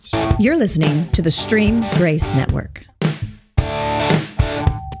You're listening to the Stream Grace Network.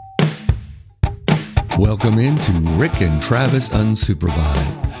 Welcome into Rick and Travis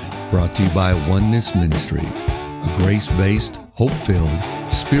Unsupervised, brought to you by Oneness Ministries, a grace-based,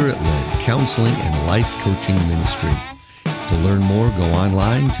 hope-filled, spirit-led counseling and life coaching ministry. To learn more, go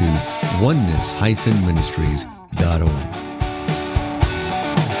online to oneness-ministries.org.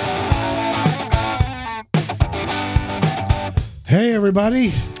 Hey,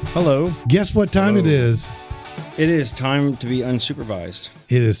 everybody. Hello. Guess what time it is? It is time to be unsupervised.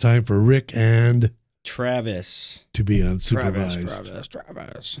 It is time for Rick and Travis. to be unsupervised.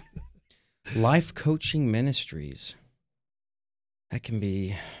 Travis. Life Coaching Ministries. That can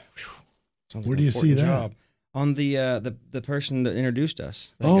be... Whew, Where do you see that? job. On the person that introduced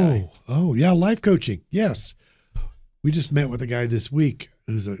us. Guy. Oh, yeah, life coaching. Yes. We just met with a guy this week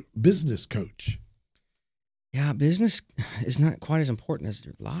who's a business coach. Yeah, business is not quite as important as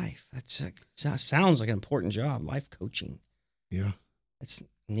your life. Sounds like an important job, life coaching. Yeah. It's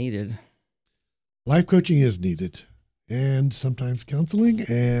needed. Life coaching is needed. And sometimes counseling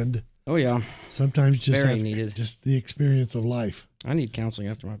and Oh, yeah. sometimes just Very needed. Just the experience of life. I need counseling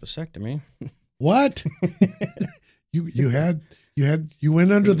after my vasectomy. What? you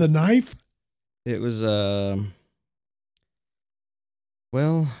went under the knife? It was,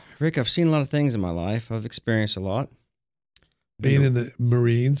 well, Rick, I've seen a lot of things in my life. I've experienced a lot. Being in the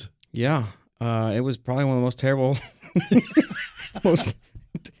Marines? Yeah. It was probably one of the most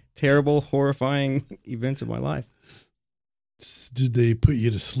terrible, horrifying events of my life. Did they put you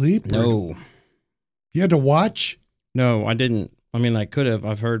to sleep? No. You had to watch? No, I didn't. I mean, I could have.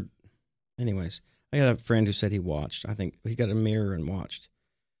 I've heard. Anyways, I got a friend who said he watched. I think he got a mirror and watched.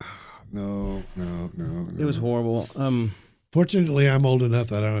 No. It was horrible. Fortunately, I'm old enough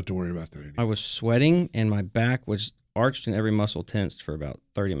that I don't have to worry about that anymore. I was sweating and my back was arched and every muscle tensed for about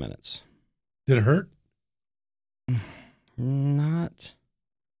 30 minutes. Did it hurt? Not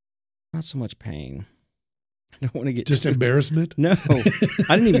so much pain. I don't want to get Just embarrassment? No,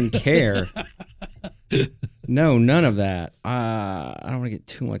 I didn't even care. No, none of that. I don't want to get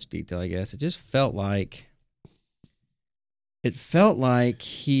too much detail, I guess. It just felt like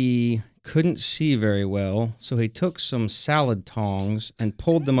he couldn't see very well, so he took some salad tongs and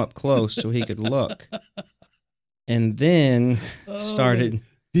pulled them up close so he could look. And then started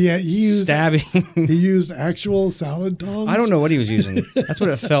stabbing. He used actual salad tongs? I don't know what he was using. That's what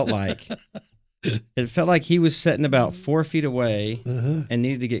it felt like. It felt like he was sitting about 4 feet away and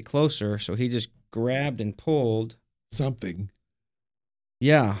needed to get closer, so he just grabbed and pulled. Something.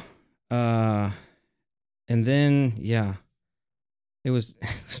 Yeah. And then, yeah. It was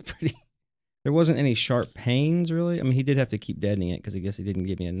pretty... There wasn't any sharp pains, really. I mean, he did have to keep deadening it because I guess he didn't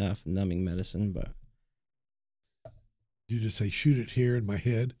give me enough numbing medicine, but... You just say, shoot it here in my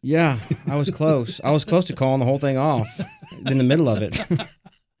head? Yeah, I was close. I was close to calling the whole thing off in the middle of it.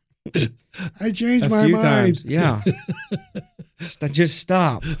 I changed my a few mind. Times. Yeah. Just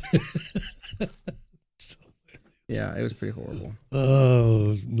stop. Yeah, it was pretty horrible.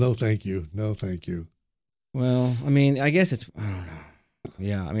 Oh, no thank you. No thank you. Well, I mean, I guess it's... I don't know.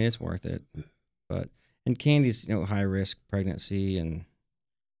 Yeah, I mean, it's worth it. And Candy's, high risk pregnancy, and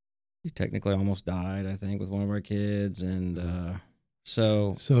she technically almost died, I think, with one of our kids. And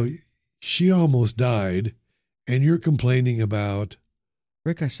so she almost died, and you're complaining about...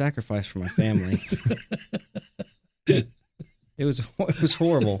 Rick, I sacrificed for my family. It was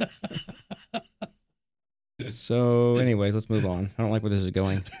horrible. So anyways, let's move on. I don't like where this is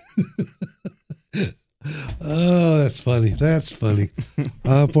going. Oh, that's funny. That's funny.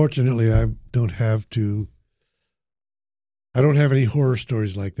 Fortunately, I don't have any horror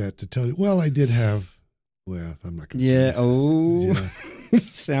stories like that to tell you. Well, I did have, I'm not going to. Yeah. Oh, yeah.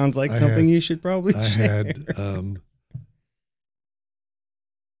 Sounds like something you should probably share.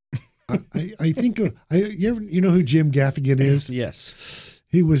 I had, I think, you know who Jim Gaffigan is? Yes.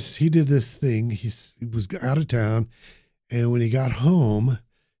 He did this thing. He was out of town, and when he got home,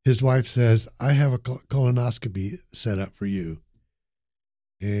 his wife says, I have a colonoscopy set up for you.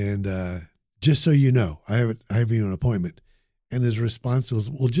 And just so you know, I have you an appointment. And his response was,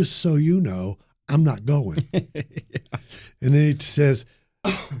 well, just so you know, I'm not going. Yeah. And then he says,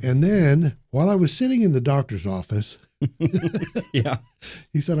 and then while I was sitting in the doctor's office, yeah,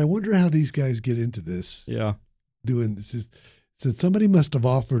 he said, I wonder how these guys get into this. Yeah. Doing this. Said somebody must have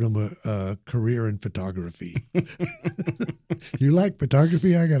offered him a career in photography. You like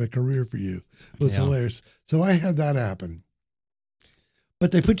photography? I got a career for you. It was hilarious. So I had that happen.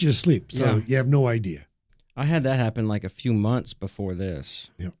 But they put you to sleep, so you have no idea. I had that happen like a few months before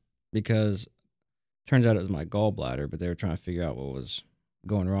this. Yep. Because turns out it was my gallbladder, but they were trying to figure out what was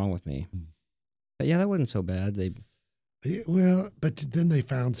going wrong with me. But yeah, that wasn't so bad. Yeah, well, but then they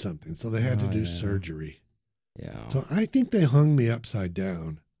found something, so they had to Oh, do yeah. surgery. Yeah. So I think they hung me upside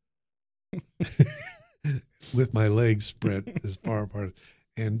down with my legs spread as far apart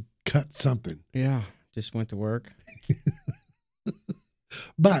and cut something. Yeah. Just went to work.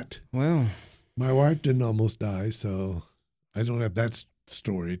 But Well, my wife didn't almost die, so I don't have that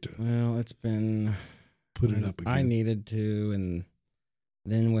story to it's been. put it up against. I needed to, and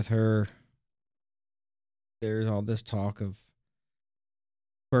then with her, there's all this talk of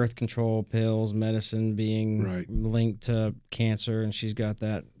birth control pills, medicine being Right. linked to cancer, and she's got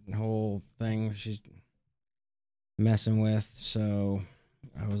that whole thing she's messing with. So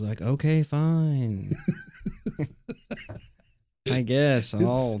I was like, okay, fine. I guess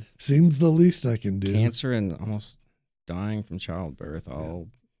I'll Seems the least I can do. cancer and almost dying from childbirth. I'll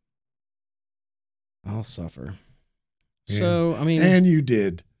suffer. So I mean, And you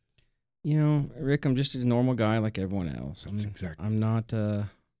did. you know, Rick, I'm just a normal guy like everyone else. That's exactly. I'm not a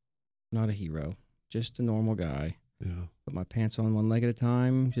hero, just a normal guy. Yeah. Put my pants on one leg at a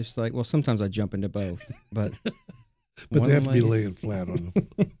time, just like, well, sometimes I jump into both, but But they have to be leg- laying flat on them.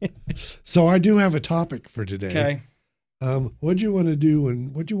 So I do have a topic for today. Okay. What'd you want to do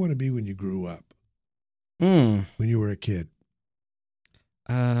what'd you want to be when you grew up, when you were a kid?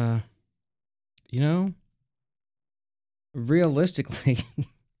 You know, realistically,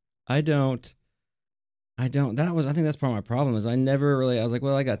 I think that's part of my problem is I was like,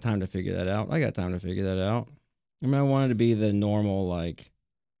 well, I got time to figure that out. I mean, I wanted to be the normal, like,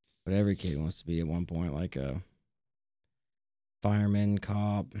 what every kid wants to be at one point, like a fireman,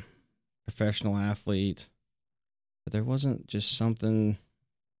 cop, professional athlete. But there wasn't just something.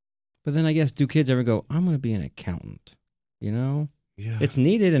 But then I guess, do kids ever go, I'm going to be an accountant? You know? Yeah. It's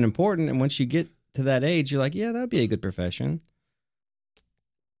needed and important. And once you get to that age, you're like, yeah, that'd be a good profession.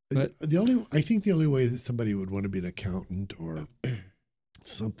 But I think the only way that somebody would want to be an accountant or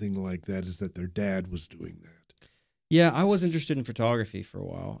something like that is that their dad was doing that. yeah, I was interested in photography for a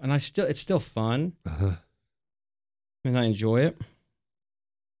while. And it's still fun. Uh-huh. And I enjoy it.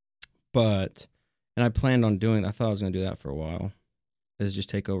 And I planned on I thought I was going to do that for a while. Is just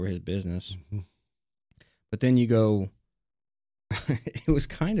take over his business. Mhm. But then you go, it was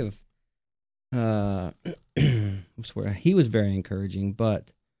kind of, I swear, he was very encouraging,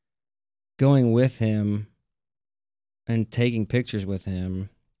 but going with him and taking pictures with him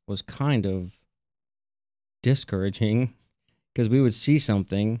was kind of discouraging because we would see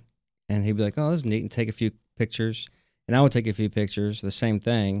something and he'd be like, oh, this is neat, and take a few pictures. And I would take a few pictures, the same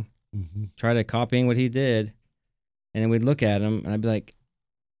thing, Mm-hmm. try to copying what he did. And then we'd look at him and I'd be like,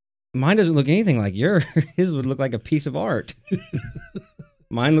 mine doesn't look anything like yours. His would look like a piece of art.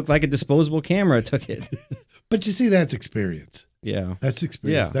 Mine looked like a disposable camera took it. But you see, that's experience. Yeah. That's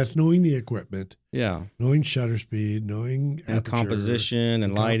experience. Yeah. That's knowing the equipment, Yeah. knowing shutter speed, knowing And aperture, composition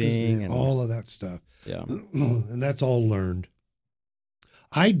and lighting. And, all of that stuff. yeah. And that's all learned.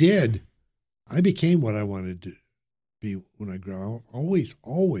 I became what I wanted to be when I grew up. Always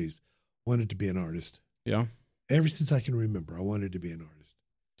wanted to be an artist. Yeah. Ever since I can remember, I wanted to be an artist.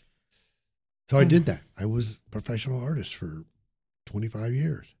 So I did that. I was a professional artist for 25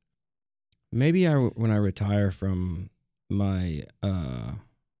 years. Maybe when I retire from my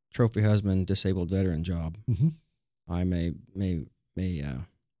trophy husband disabled veteran job, Mm-hmm. I may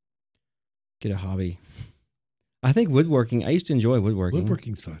get a hobby. I think woodworking. I used to enjoy woodworking.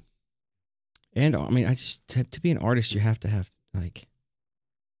 Woodworking's fun. And I mean, to be an artist, you have to have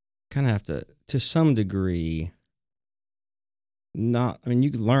to some degree.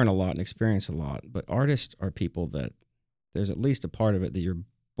 You can learn a lot and experience a lot, but artists are people that there's at least a part of it that you're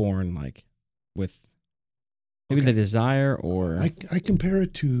born like with maybe the desire or I compare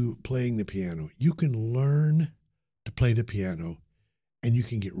it to playing the piano. You can learn to play the piano and you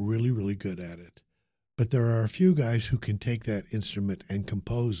can get really, really good at it. But there are a few guys who can take that instrument and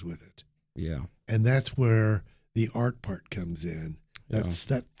compose with it. yeah. And that's where the art part comes in. That's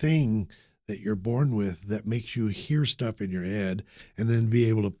that thing that you're born with that makes you hear stuff in your head and then be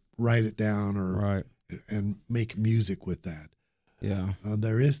able to write it down Right. and make music with that. Yeah.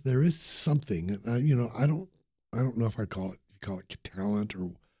 There is something, I don't know if you call it talent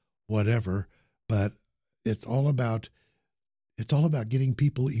or whatever, but it's all about getting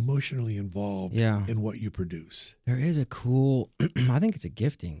people emotionally involved Yeah. in what you produce. There is a cool, I think it's a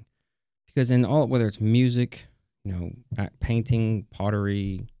gifting because whether it's music, painting,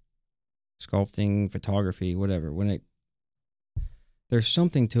 pottery, sculpting, photography, whatever, there's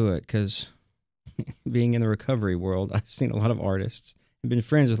something to it because being in the recovery world, I've seen a lot of artists and been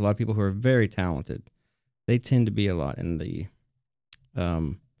friends with a lot of people who are very talented. They tend to be a lot in the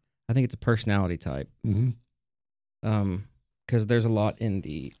I think it's a personality type. Mm-hmm. Because there's a lot in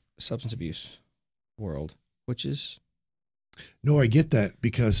the substance abuse world, which is No, I get that,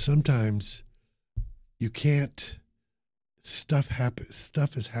 because sometimes you can't. Stuff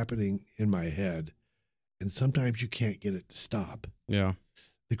is happening in my head, and sometimes you can't get it to stop. yeah.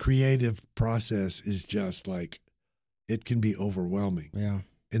 The creative process is just like, it can be overwhelming. Yeah.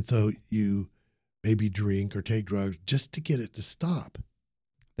 And so you maybe drink or take drugs just to get it to stop.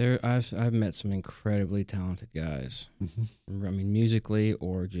 I've met some incredibly talented guys. Mm-hmm. I mean, musically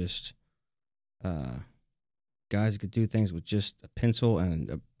or just guys who could do things with just a pencil and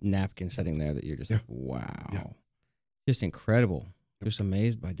a napkin sitting there that you're just like, wow. Yeah. Just incredible. Just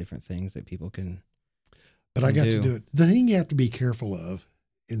amazed by different things that people can. But I got to do it. The thing you have to be careful of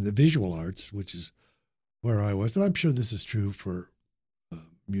in the visual arts, which is where I was, and I'm sure this is true for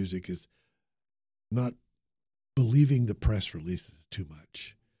music, is not believing the press releases too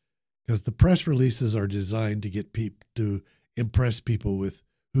much. Because the press releases are designed to get people to impress people with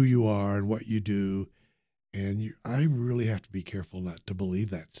who you are and what you do. And I really have to be careful not to believe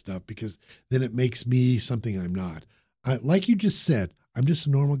that stuff, because then it makes me something I'm not. Like you just said, I'm just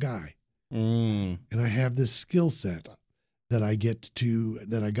a normal guy. And I have this skill set that I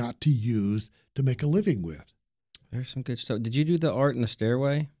got to use to make a living with. There's some good stuff. Did you do the art in the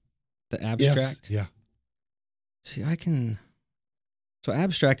stairway? The abstract? Yes. Yeah. See, so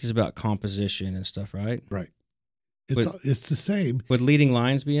abstract is about composition and stuff, right? Right. It's the same. Would leading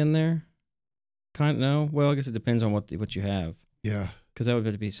lines be in there? No. Well, I guess it depends on what you have. Yeah. Because that would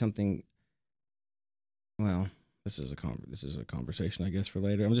have to be something. Well, this is a conversation, I guess, for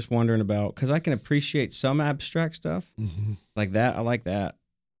later. I'm just wondering about, because I can appreciate some abstract stuff like that. I like that.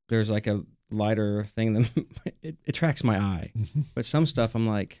 There's like a lighter thing that it attracts my eye, but some stuff I'm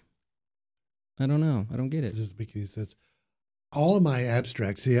like, I don't know. I don't get it. It doesn't make any sense. All of my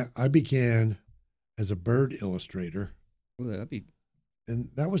abstracts. See, I began as a bird illustrator. Ooh, that'd be. And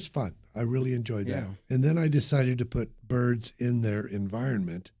that was fun. I really enjoyed that. Yeah. And then I decided to put birds in their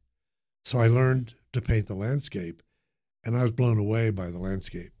environment. So I learned to paint the landscape, and I was blown away by the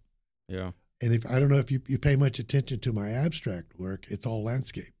landscape. Yeah. And I don't know if you pay much attention to my abstract work, it's all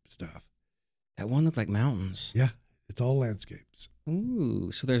landscape stuff. That one looked like mountains. Yeah, it's all landscapes.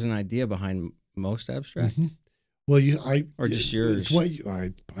 Ooh, so there's an idea behind most abstract? Well, or just yours? It's what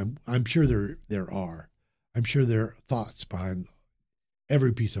I'm sure there are. I'm sure there are thoughts behind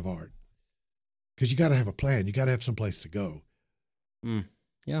every piece of art, because you got to have a plan. You got to have some place to go.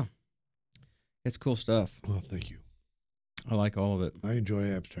 Yeah, it's cool stuff. Well, thank you. I like all of it. I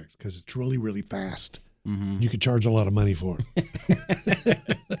enjoy abstracts because it's really, really fast. Mm-hmm. You could charge a lot of money for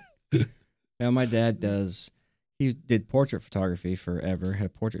it. Now, my dad he did portrait photography forever, had a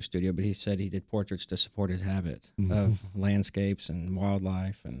portrait studio, but he said he did portraits to support his habit of landscapes and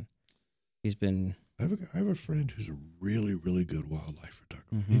wildlife. And he's been. I have a friend who's a really, really good wildlife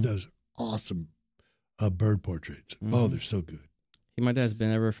photographer. He does awesome bird portraits. Oh, they're so good. My dad's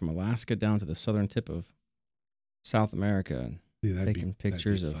been ever from Alaska down to the southern tip of South America and taking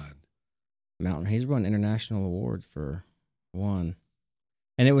pictures of mountain. He's won international awards for one.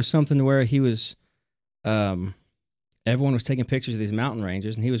 And it was something where he was, everyone was taking pictures of these mountain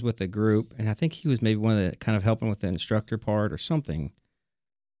ranges, and he was with a group, and I think he was maybe one of the kind of helping with the instructor part or something,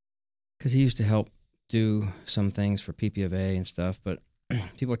 because he used to help do some things for PPFA and stuff, but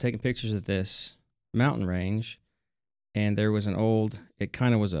people were taking pictures of this mountain range, and there was it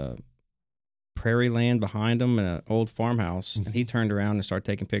kind of was a prairie land behind him and an old farmhouse, and he turned around and started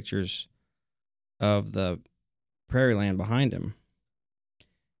taking pictures of the prairie land behind him.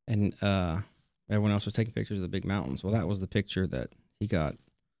 And everyone else was taking pictures of the big mountains. Well, that was the picture that he got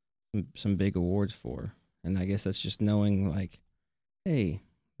some big awards for. And I guess that's just knowing, like, hey,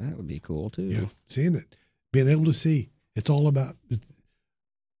 that would be cool, too. Yeah, seeing it. Being able to see. It's all about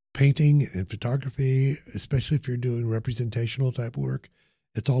painting and photography, especially if you're doing representational type work.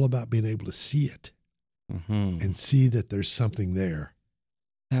 It's all about being able to see it and see that there's something there.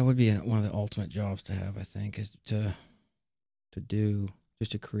 That would be one of the ultimate jobs to have, I think, is to do,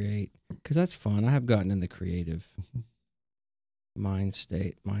 just to create. Because that's fun. I have gotten in the creative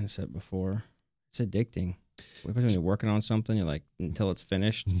mindset before. It's addicting. When you're working on something, you're like, until it's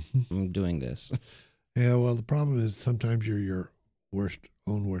finished, I'm doing this. Yeah, well, the problem is sometimes you're your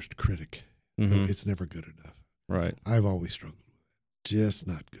own worst critic. It's never good enough. Right. I've always struggled with it. Just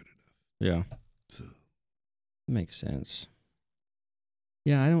not good enough. Yeah. So makes sense.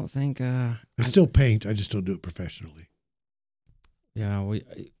 Yeah, I don't think... I still paint. I just don't do it professionally. Yeah, with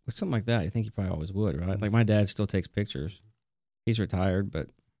something like that, I think you probably always would, right? Like my dad still takes pictures. He's retired, but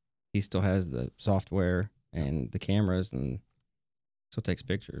he still has the software and the cameras, and Still takes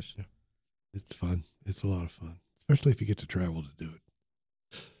pictures. Yeah. It's fun. It's a lot of fun, especially if you get to travel to do it.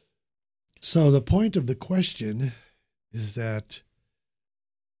 So the point of the question is that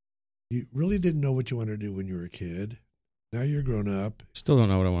you really didn't know what you wanted to do when you were a kid. Now you're grown up. Still don't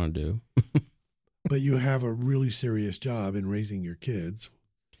know what I want to do. But you have a really serious job in raising your kids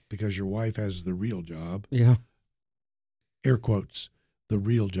because your wife has the real job. Yeah. Air quotes, the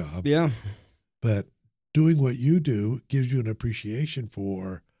real job. Yeah. But doing what you do gives you an appreciation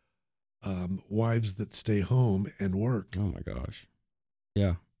for wives that stay home and work. Oh my gosh.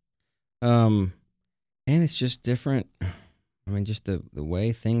 Yeah. And it's just different. I mean, just the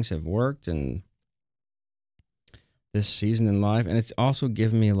way things have worked and this season in life. And it's also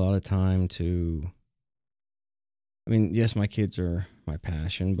given me a lot of time to, I mean, yes, my kids are my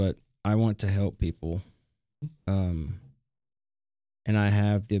passion, but I want to help people. And I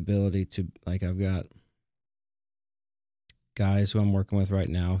have the ability to, like, I've got guys who I'm working with right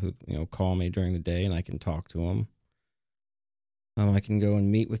now who, call me during the day and I can talk to them. I can go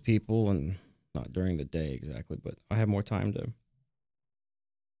and meet with people, and not during the day exactly, but I have more time to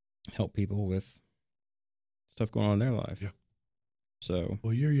help people with stuff going on in their life. Yeah. So.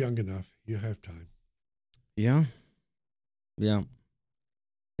 Well, you're young enough. You have time. Yeah. Yeah.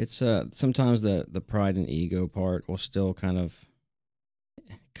 It's sometimes the pride and ego part will still kind of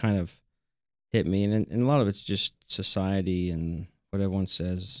hit me, and a lot of it's just society and what everyone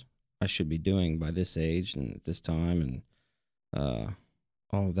says I should be doing by this age and at this time and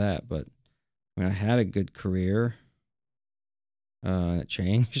all of that. But I mean, I had a good career. It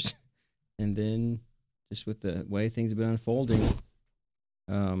changed, and then just with the way things have been unfolding.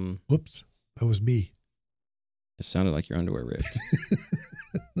 Whoops, that was me. It sounded like your underwear, Rick.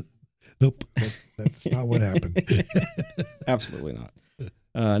 Nope, that's not what happened. Absolutely not.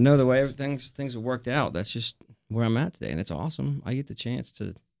 No, the way things have worked out, that's just where I'm at today, and it's awesome. I get the chance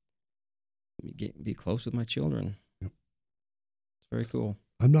to be close with my children. Yep. It's very cool.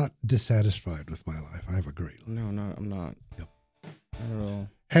 I'm not dissatisfied with my life. I have a great life. No, I'm not. Yep. Not at all.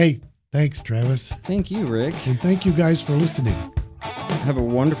 Hey, thanks, Travis. Thank you, Rick. And thank you guys for listening. Have a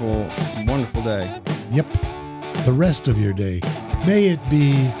wonderful, wonderful day. Yep. The rest of your day, may it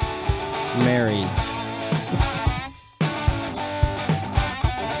be merry.